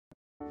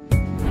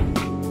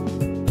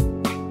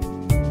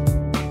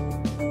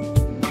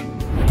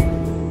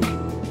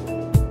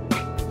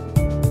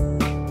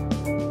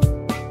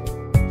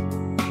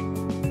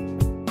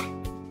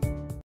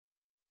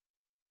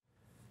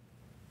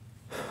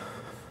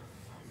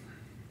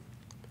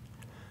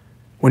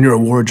When you're a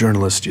war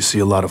journalist, you see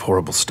a lot of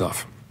horrible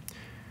stuff.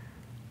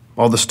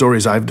 All the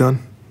stories I've done,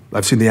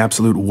 I've seen the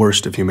absolute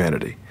worst of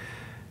humanity.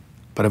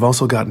 But I've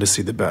also gotten to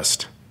see the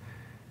best.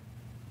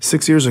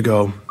 6 years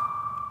ago,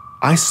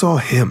 I saw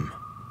him,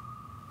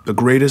 the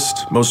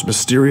greatest, most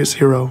mysterious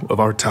hero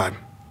of our time,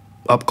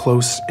 up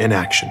close in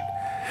action.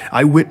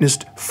 I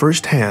witnessed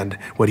firsthand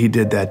what he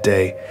did that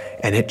day,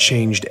 and it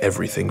changed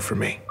everything for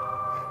me.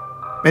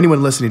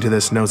 Anyone listening to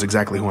this knows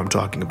exactly who I'm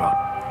talking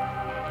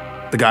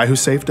about. The guy who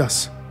saved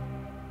us,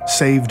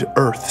 saved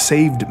Earth,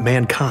 saved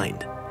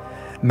mankind.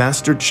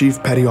 Master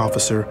Chief Petty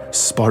Officer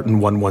Spartan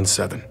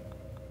 117,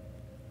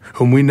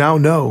 whom we now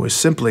know is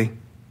simply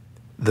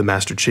the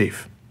Master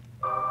Chief.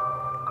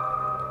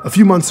 A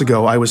few months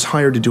ago, I was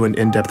hired to do an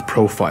in-depth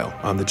profile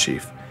on the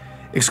Chief.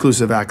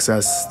 Exclusive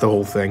access, the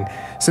whole thing.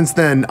 Since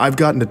then, I've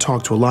gotten to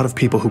talk to a lot of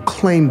people who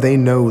claim they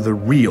know the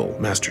real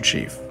Master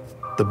Chief.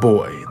 The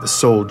boy, the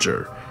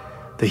soldier,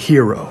 the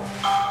hero,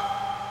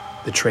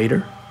 the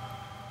traitor.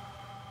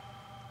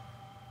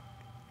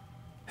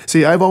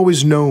 See, I've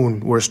always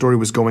known where a story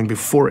was going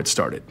before it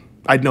started.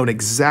 I'd known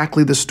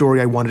exactly the story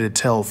I wanted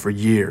to tell for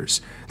years.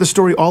 The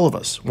story all of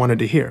us wanted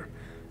to hear.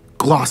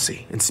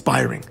 Glossy,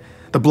 inspiring,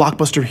 the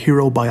blockbuster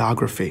hero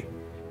biography.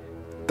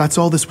 That's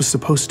all this was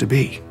supposed to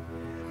be.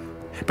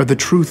 But the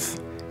truth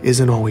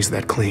isn't always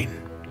that clean.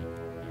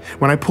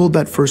 When I pulled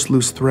that first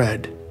loose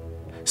thread,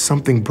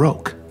 something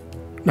broke.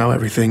 Now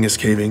everything is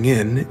caving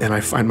in, and I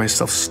find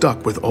myself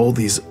stuck with all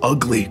these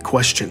ugly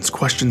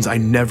questions I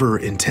never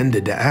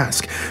intended to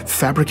ask.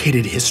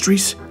 Fabricated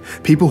histories?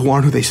 People who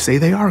aren't who they say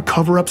they are?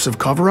 Cover-ups of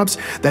cover-ups?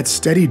 That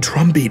steady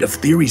drumbeat of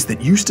theories that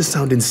used to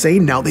sound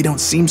insane, now they don't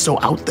seem so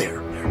out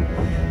there.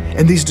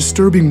 And these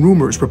disturbing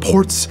rumors,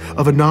 reports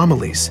of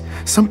anomalies.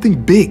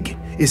 Something big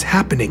is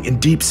happening in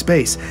deep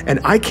space, and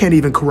I can't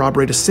even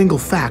corroborate a single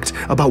fact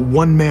about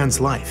one man's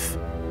life.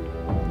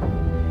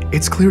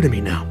 It's clear to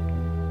me now.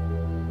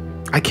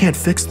 I can't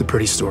fix the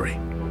pretty story,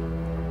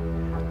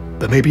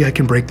 but maybe I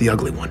can break the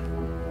ugly one.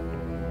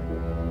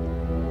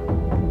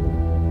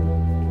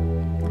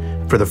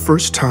 For the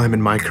first time in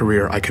my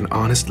career, I can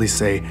honestly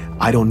say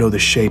I don't know the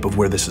shape of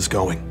where this is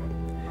going.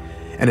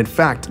 And in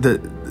fact,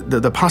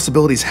 the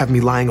possibilities have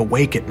me lying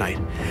awake at night,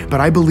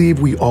 but I believe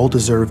we all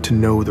deserve to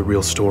know the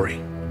real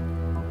story.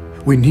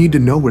 We need to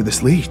know where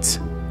this leads.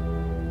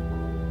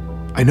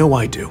 I know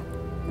I do.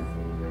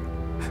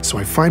 So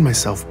I find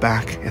myself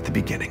back at the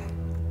beginning.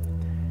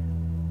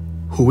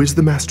 Who is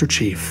the Master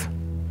Chief?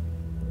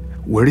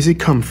 Where does he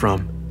come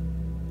from?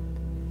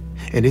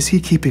 And is he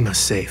keeping us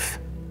safe?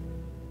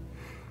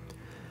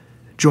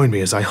 Join me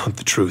as I hunt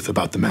the truth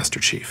about the Master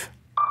Chief.